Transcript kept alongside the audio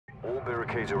All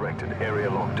barricades erected, area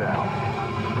locked down.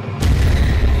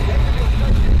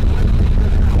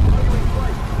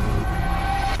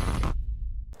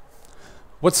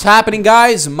 What's happening,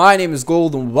 guys? My name is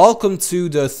Gold and welcome to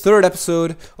the third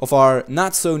episode of our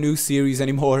not so new series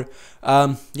anymore.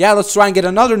 Yeah, let's try and get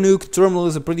another nuke. Terminal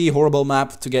is a pretty horrible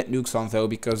map to get nukes on though,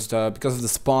 because of the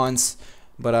spawns.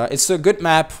 But it's a good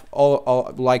map,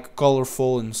 all like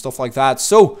colorful and stuff like that.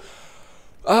 So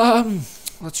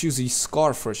let's use the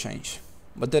Scar for a change.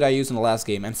 What did I use in the last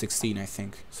game? M16, I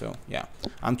think. So yeah,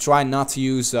 I'm trying not to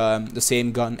use the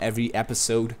same gun every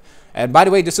episode. And by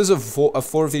the way, this is a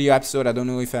 4 video episode. I don't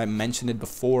know if I mentioned it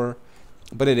before,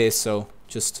 but it is, so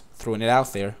just throwing it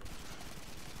out there.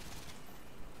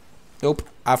 Nope,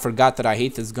 I forgot that I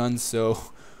hate this gun, so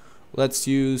let's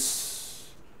use...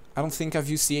 I don't think I've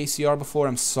used the ACR before.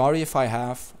 I'm sorry if I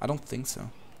have. I don't think so.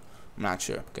 I'm not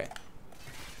sure. Okay.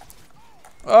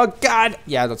 Oh god!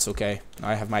 Yeah, that's okay. Now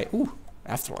I have my... Ooh,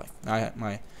 afterlife. Now I have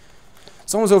my...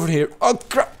 Someone's over here. Oh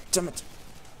crap! Damn it.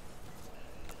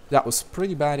 That was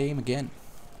pretty bad aim again.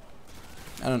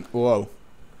 Whoa.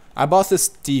 I bought this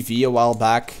TV a while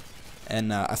back,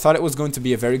 and I thought it was going to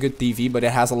be a very good TV, but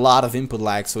it has a lot of input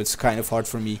lag, so it's kind of hard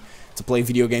for me to play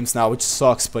video games now, which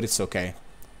sucks, but it's okay.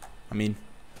 I mean,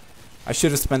 I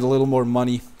should have spent a little more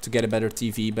money to get a better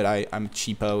TV, but I'm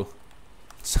cheapo,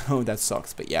 so that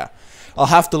sucks. But yeah, I'll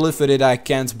have to live with it. I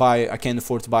can't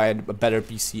afford to buy a better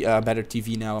PC, better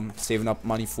TV now. I'm saving up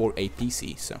money for a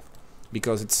PC, so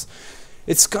because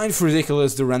it's kind of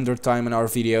ridiculous, the render time in our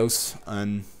videos,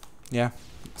 and yeah,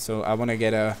 so I want to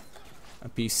get a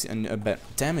PC and a bet.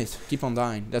 Damn it, keep on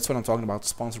dying. That's what I'm talking about. The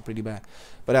spawns are pretty bad,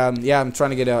 but yeah, I'm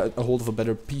trying to get a hold of a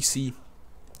better PC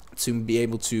to be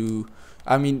able to.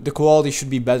 I mean, the quality should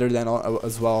be better than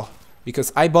as well,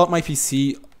 because I bought my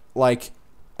PC like,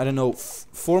 I don't know,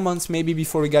 4 months maybe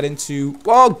before we got into.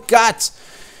 Oh god,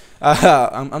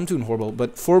 I'm doing horrible,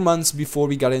 but 4 months before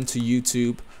we got into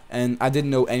YouTube. And I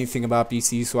didn't know anything about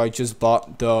PC, so I just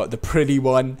bought the pretty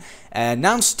one, and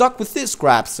now I'm stuck with this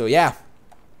crap. So yeah,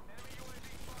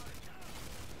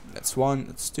 that's one.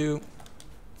 That's two.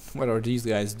 What are these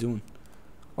guys doing?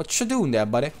 What you doing there,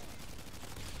 buddy?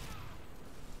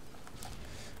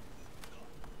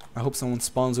 I hope someone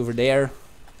spawns over there.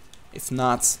 If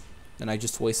not, then I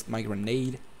just wasted my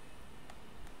grenade.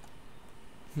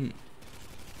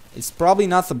 It's probably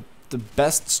not the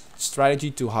best strategy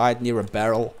to hide near a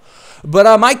barrel, but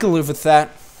I can live with that.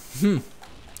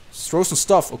 Just throw some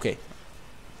stuff. Okay,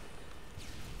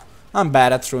 I'm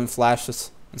bad at throwing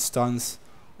flashes and stuns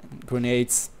and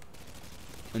grenades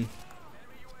and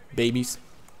babies.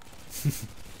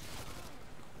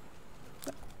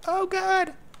 Oh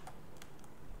god.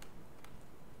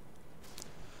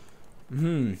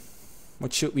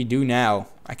 What should we do now?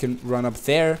 I can run up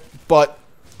there, but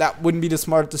that wouldn't be the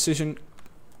smart decision.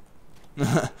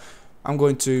 I'm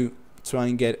going to try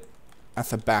and get at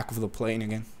the back of the plane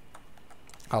again.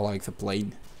 I like the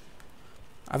plane.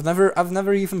 I've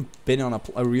never even been on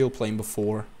a real plane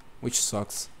before, which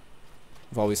sucks.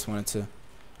 I've always wanted to.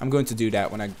 I'm going to do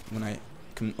that when I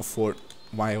can afford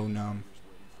my own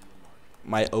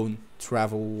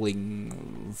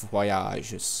traveling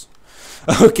voyages.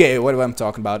 Okay, what am I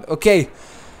talking about? Okay.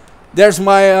 There's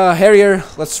my Harrier.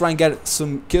 Let's try and get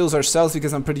some kills ourselves,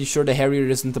 because I'm pretty sure the Harrier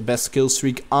isn't the best kill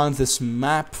streak on this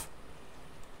map.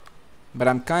 But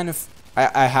I'm kind of...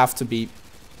 I have to be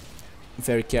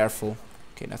very careful.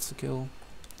 Okay, that's the kill.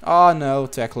 Oh no,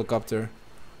 tech helicopter.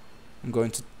 I'm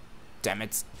going to... Damn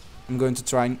it. I'm going to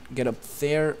try and get up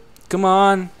there. Come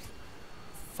on.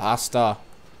 Faster.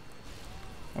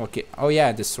 Okay. Oh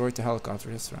yeah, destroyed the helicopter.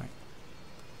 That's right.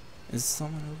 Is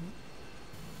someone over?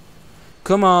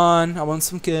 Come on, I want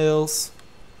some kills.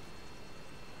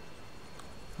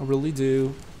 I really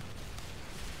do.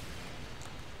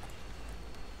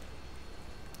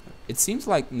 It seems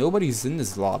like nobody's in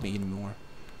this lobby anymore.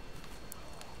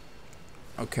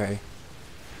 Okay.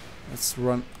 Let's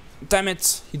run. Damn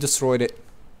it! He destroyed it.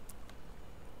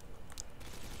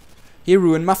 He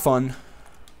ruined my fun.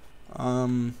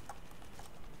 Come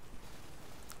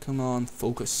on,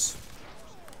 focus.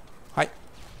 Hi.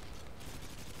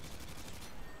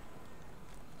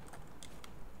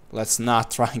 Let's not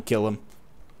try and kill him.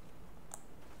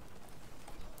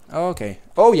 Okay.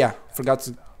 Oh yeah, forgot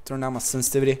to turn down my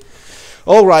sensitivity.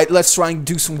 Alright, let's try and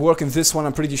do some work in this one.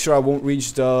 I'm pretty sure I won't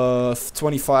reach the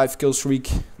 25 kill streak,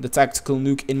 the tactical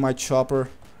nuke in my chopper.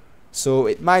 So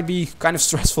it might be kind of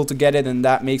stressful to get it, and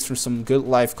that makes for some good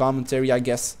live commentary, I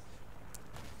guess.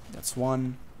 That's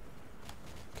one.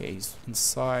 Okay, he's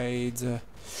inside.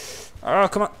 Oh,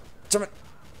 come on. Damn it.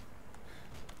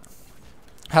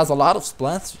 Has a lot of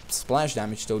splash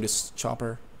damage though, this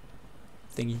chopper.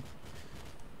 thingy.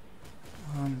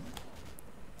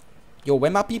 Yo,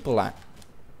 where my people at?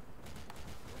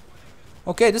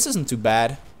 Okay, this isn't too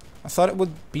bad. I thought it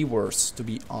would be worse, to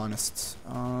be honest.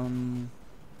 Hi.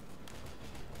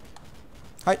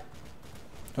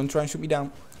 Don't try and shoot me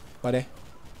down, buddy.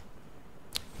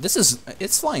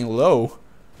 It's flying low.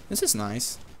 This is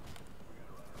nice.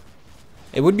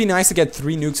 It would be nice to get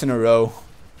 3 nukes in a row.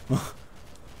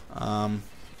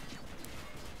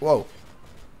 Whoa.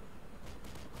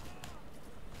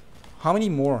 How many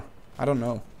more? I don't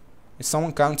know. Is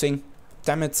someone counting?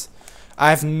 Damn it.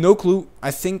 I have no clue. I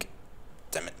think...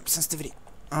 Damn it, sensitivity.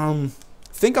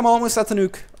 Think I'm almost at the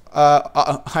nuke.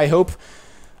 I hope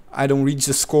I don't reach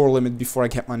the score limit before I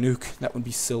get my nuke. That would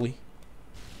be silly.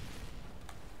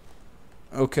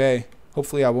 Okay.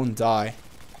 Hopefully I won't die.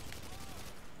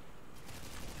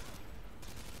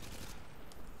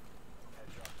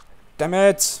 Damn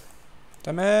it.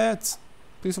 Damn it.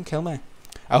 Please don't kill me.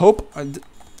 I hope...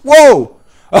 Whoa!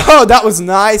 Oh, that was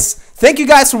nice. Thank you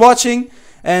guys for watching.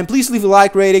 And please leave a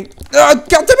like rating. God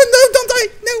damn it, no, don't die.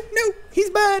 No, he's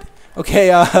bad.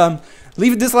 Okay,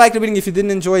 leave a dislike rating if you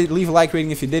didn't enjoy it. Leave a like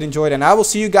rating if you did enjoy it. And I will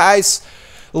see you guys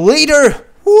later.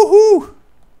 Woohoo!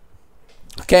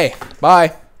 Okay,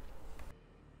 bye.